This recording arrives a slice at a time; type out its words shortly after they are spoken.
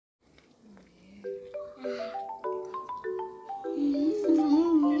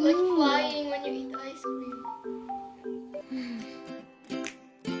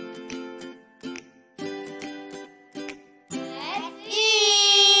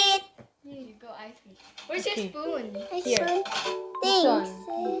Where's your spoon? Here. This one.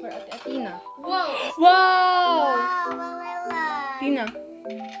 For Ate Athena. Wow. Wow! Vanilla. Tina.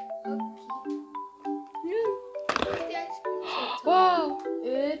 Where's the ice cream? Wow!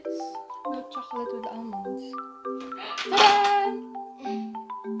 It's milk chocolate with almonds.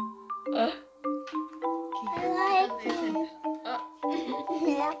 Ta-da! I like it.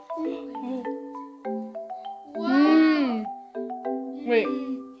 Yep. Wow. Wait.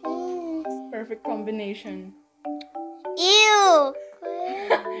 Perfect combination. Ew.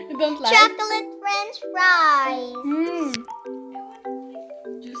 You don't like? Chocolate French fries.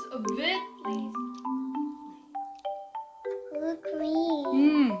 Just a bit, please. Ooh,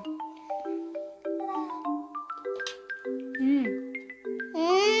 cream.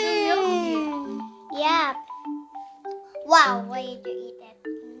 Yep. Wow, why did you eat it?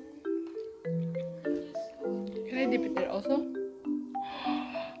 Can I dip it there also?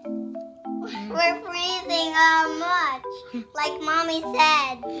 We're freezing much, like mommy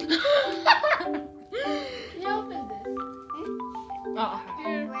said. Can you open this? Oh,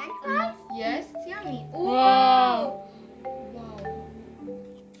 Here. French fries? Yes, it's yummy. Ooh. Wow. Wow.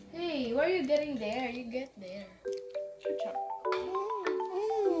 Hey, where are you getting there? You get there. Chop.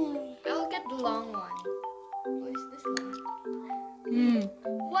 I'll get the long one. What is this one?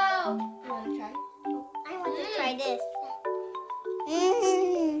 Wow. You wanna try? I want to try this.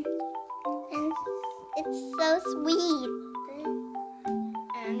 And it's so sweet.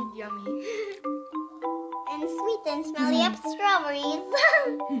 And yummy. And sweet and smelly of strawberries.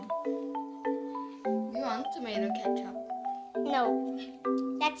 You want tomato ketchup? No,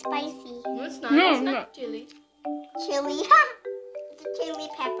 that's spicy. No, it's not. No, It's no. not chili. Chili. It's a chili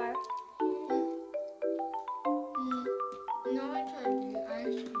pepper. No, I tried the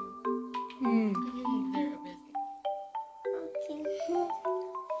ice cream. There a bit. Okay.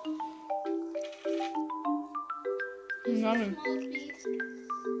 Yummy. Small piece.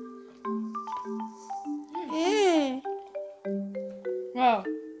 Wow.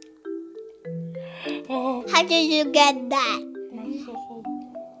 Oh, How did you get that? that's so cold.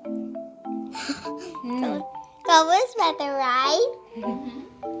 Cow is better, right?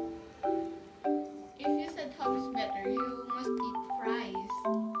 If you said hop is better, you must eat fries.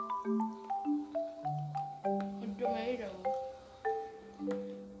 Or tomatoes.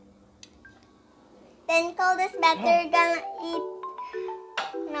 Then cold is better gonna eat.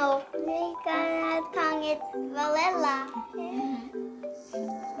 No, we gonna tongue it vanilla.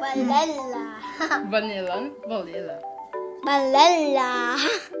 Vanilla. Vanilla. Vanilla. Vanilla.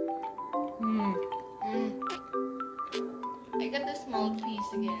 I got the small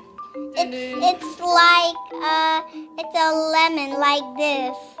piece again. It's like it's a lemon like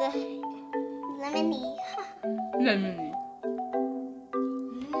this. Lemony. Lemony.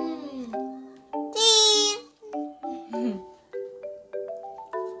 Cheese.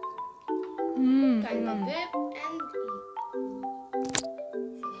 Time to dip and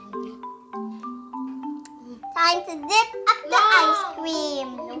Time to dip up the ice cream.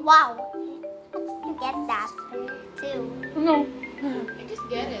 Wow. You get that too. No. I just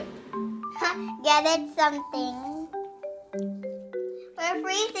get it. Get it something. We're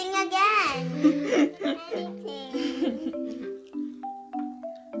freezing again. Anything.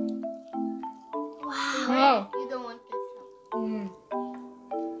 Wow. Wow. You don't want ketchup.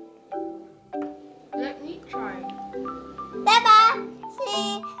 Let me try. Beba,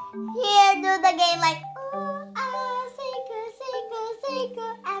 see, here do the game like Seiko, Seiko, Seiko,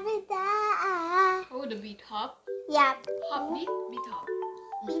 Avida. Oh, the beat hop. Yeah, Hop beat, beat hop.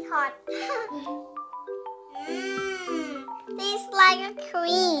 be hot. Tastes like a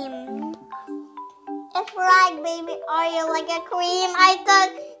cream. It's like baby oil, like a cream. I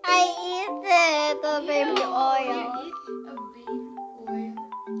thought I eat it, the baby oil. You eat a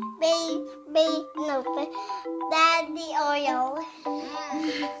baby oil. Daddy oil.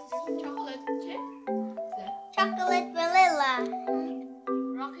 Chocolate chip. What's that? Chocolate vanilla.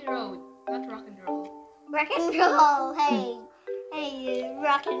 Rocky Road, not rock and roll. Rock and roll. Hey, hey,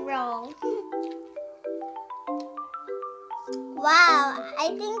 rock and roll. Wow, I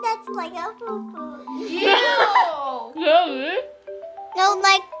think that's like a poo-poo. Ew! Really? No,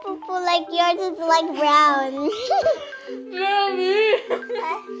 like poo-poo, like yours is like brown. Really?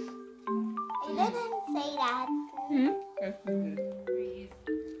 I didn't say that. Yes, you did.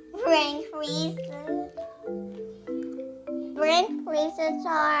 Brain freezes. Brain freezes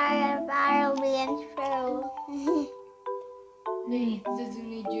are barely and true. They eat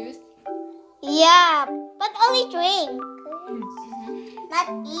Zizuni juice. Yeah, but only drink. Not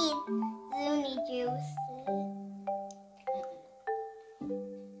eat Zuni juice.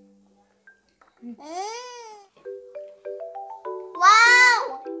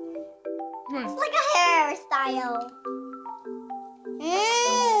 style.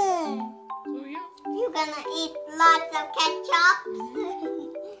 Mmm. So yeah. You're gonna eat lots of ketchup.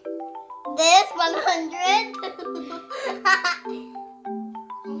 This 100. How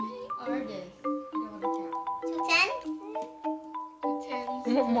many are this? I don't want to count. 2 tens. Two tens.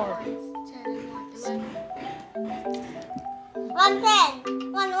 What more? 10 and 1, 11. 1 10.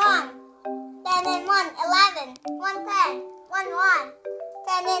 1 1. 10 and 1 11. 1 10. 1 1.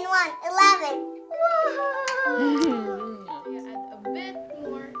 10 and 1 11. Woo! You add a bit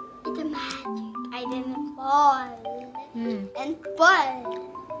more. It's a magic. I didn't fall. And fall.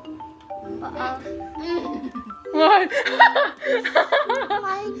 What?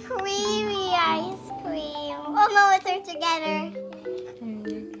 My creamy ice cream. Oh no, it's all together.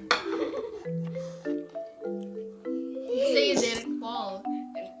 You say you didn't fall.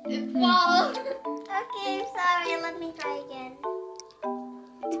 It fall. Okay, sorry. Let me try again.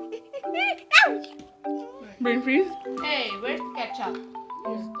 Ouch! Brain freeze? Hey, where's the ketchup?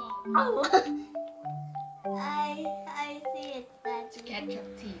 Oh. I see it. That's It's ketchup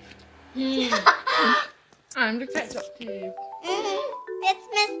thief. I'm the ketchup thief. It's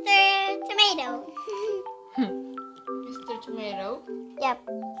Mr. Tomato. Mr. Tomato. Yep.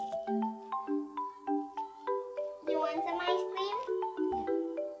 You want some ice cream?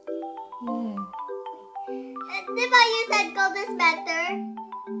 Diba you said gold is better?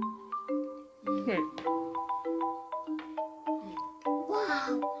 Wait. Wow.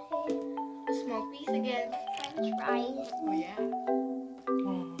 A small piece again. French fries. Oh yeah.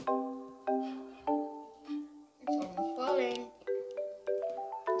 It's almost falling.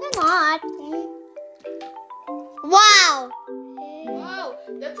 They're not. Wow. Wow,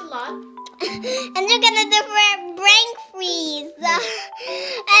 that's a lot. And you're gonna do brain freeze.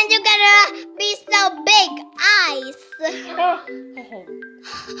 And you're gonna be so big eyes.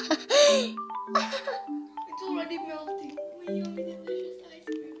 It's already melting. My yummy delicious ice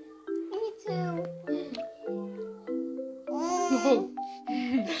cream. Me too.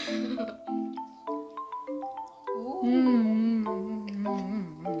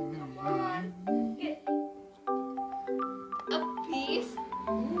 Come on. Get a piece.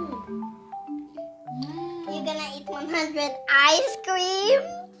 Ooh. You're gonna eat 100 ice cream.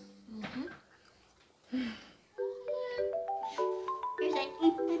 You're like,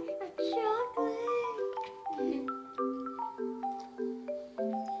 chocolate.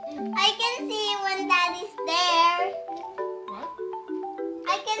 I can see when daddy's there. What?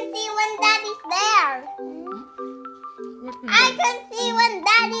 I can see when daddy's there. What is I that? can see when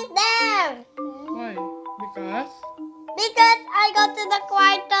daddy's there. Why? Because? Because I go to the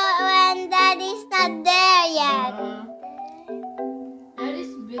quarter when daddy's not there yet. That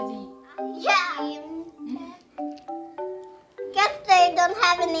is busy. Yeah. Guess they don't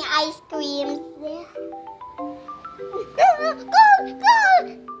have any ice creams. Go!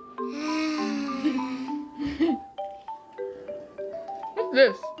 What's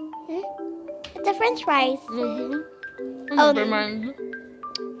this? It's a French fries. Oh, Oh, never mind.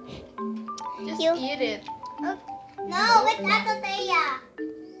 Just You- eat it. No, it's Atoteya.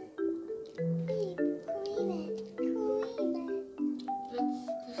 That's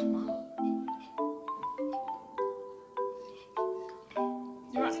too small.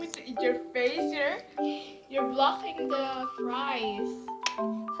 You want me to eat your face here? You're blocking the fries.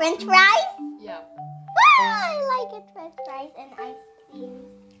 French fries? Yeah. I like it, French fries and ice cream.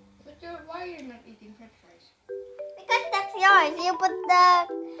 But why are you not eating french fries? Because that's yours. You put the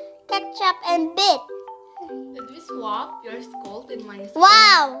ketchup and bit. Did we swap? Yours cold and mine is cold.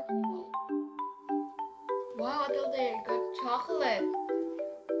 Wow! Wow, Adele got chocolate.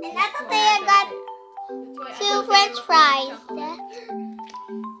 And That's why Atoteya got That's why 2 Adele French look like fries. chocolate.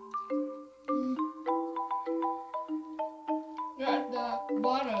 You're at the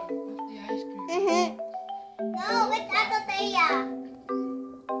bottom of the ice cream. No, it's Atoteya.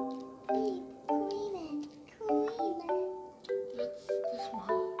 That's too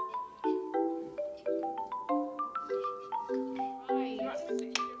small. Fries. You want me to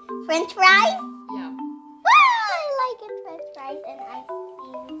eat your... French fries? Yeah. I like it, French fries and ice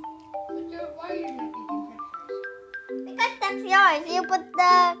cream. But why are you not eating french fries? Because that's yours. You put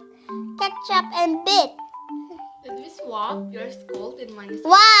the ketchup and bit. Did we swap? Yours cold and mine is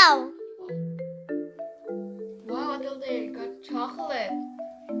Wow! Wow, Adele got chocolate.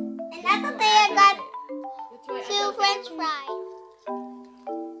 And That's why Atoteya got That's why 2 Adele French look- fries.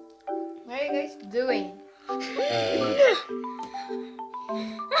 What are you guys doing? For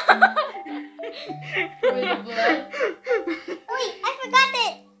the blood? Wait, I forgot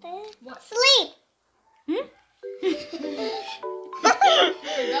it. What? Sleep.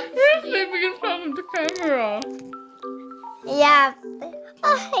 Forgot to sleep. Sleeping in front of the camera.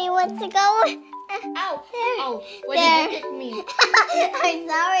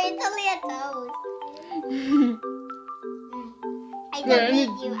 sorry. It's only a toast. I Yeah, don't I need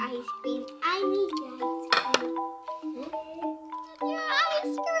need- your ice cream. I need your ice cream. Your ice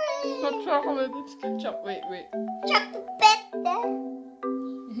It's cream. not chocolate, it's ketchup. Wait. Chocolate.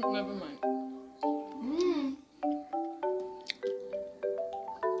 Never mind.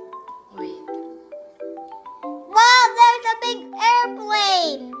 Wait. Wow, there's a big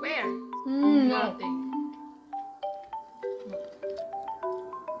airplane. Where? No. Nothing.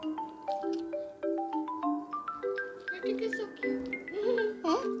 Magic is so cute.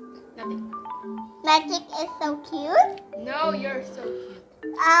 Hmm? Nothing. Magic is so cute. No, you're so cute.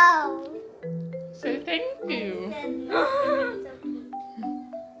 Oh. Say thank you.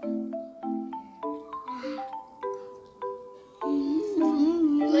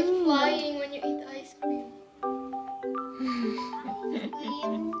 You're like flying when you eat ice cream.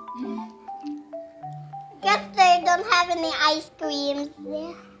 Guess they don't have any ice creams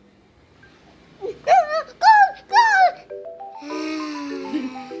there.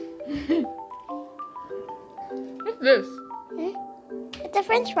 What's this? It's a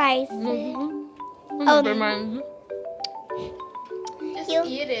French fries. Oh, Oh. never mind. Just You-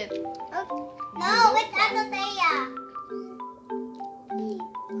 eat it. No, it's Atataya.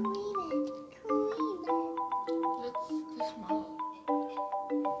 That's too small.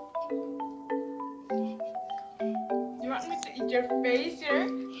 You want me to eat your face?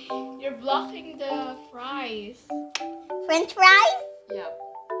 You're blocking the fries. French fries? Yep.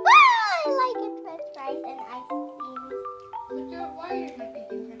 Ah, I like it, French fries and ice cream. Why are you not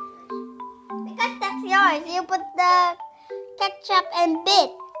eating French fries? Because that's yours. You put the ketchup and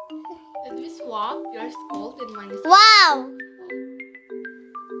bit. Did we swap? Yours cold and mine is Wow.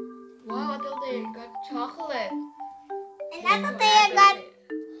 Wow, Adele got chocolate. And Atataya got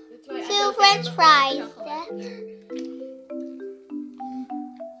two French fries.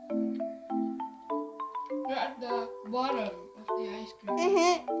 You're at the bottom of the ice cream.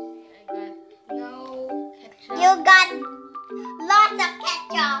 Mm-hmm. I got no ketchup. You got lots of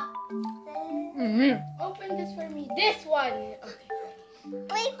ketchup. Open this for me. This one. Okay.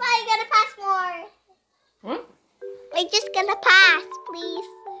 Wait, I'm gonna pass more. What? We're just gonna pass, please.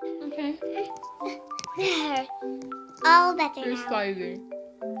 Okay. There. All better You're now. sliding.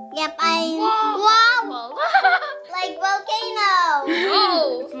 Yep, I. Wow. Wow. Like volcano.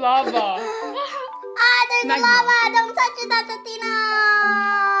 No. It's lava. Ah, there's Magma. lava. Don't touch it, Atatina.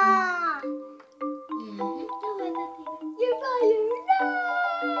 You're fired.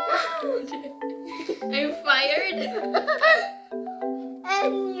 I'm fired.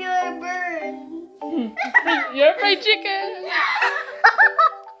 And you're burned. You're fried chicken.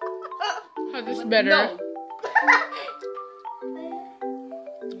 How's this better? No.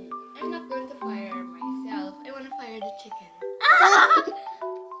 I'm not going to fire myself. I want to fire the chicken.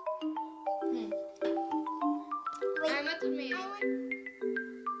 Wait, I'm a tomato. I want-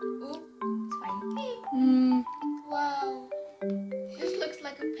 Oops, it's fine. Mm. Wow. This looks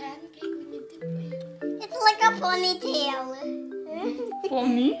like a pancake when you dip it. It's like a ponytail.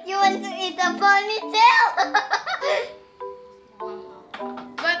 Funny? You want to eat a ponytail? Wow.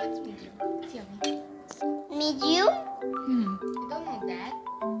 But it's medium. It's yummy. Medium? Hmm. You don't know that?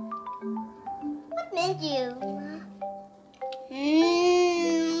 What medium?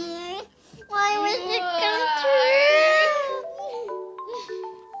 Why was it come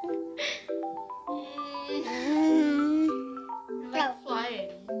You're like flying.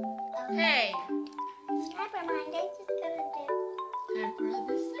 Hey, Never mind, I just gonna do. time for a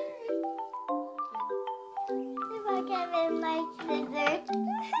dessert. If I Kevin likes dessert.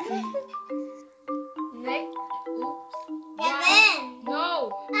 Nick. Oops. Kevin! No.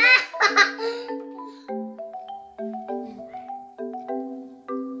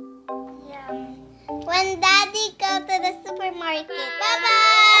 When Daddy go to the supermarket.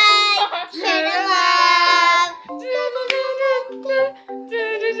 Bye-bye! Share the love!